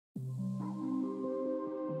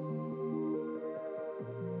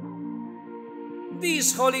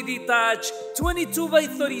this wholly detached 22 by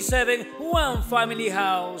 37 one-family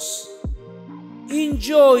house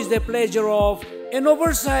enjoys the pleasure of an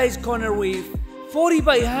oversized corner with 40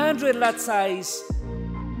 by 100 lot size.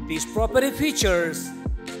 This property features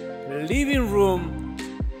living room,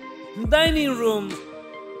 dining room,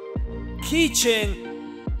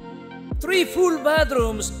 kitchen, 3 full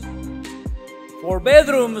bathrooms, 4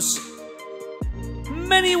 bedrooms,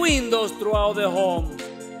 many windows throughout the home,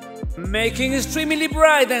 making extremely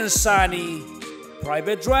bright and sunny,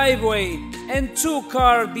 private driveway and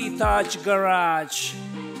 2-car detached garage,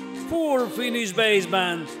 full finished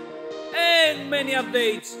basement, and many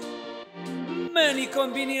updates. Many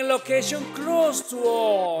convenient locations close to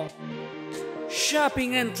all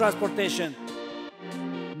shopping and transportation.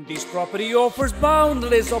 This property offers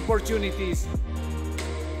boundless opportunities.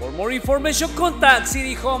 For more information, contact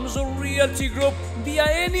City Homes Realty Group via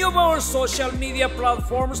any of our social media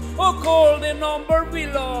platforms or call the number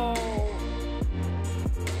below.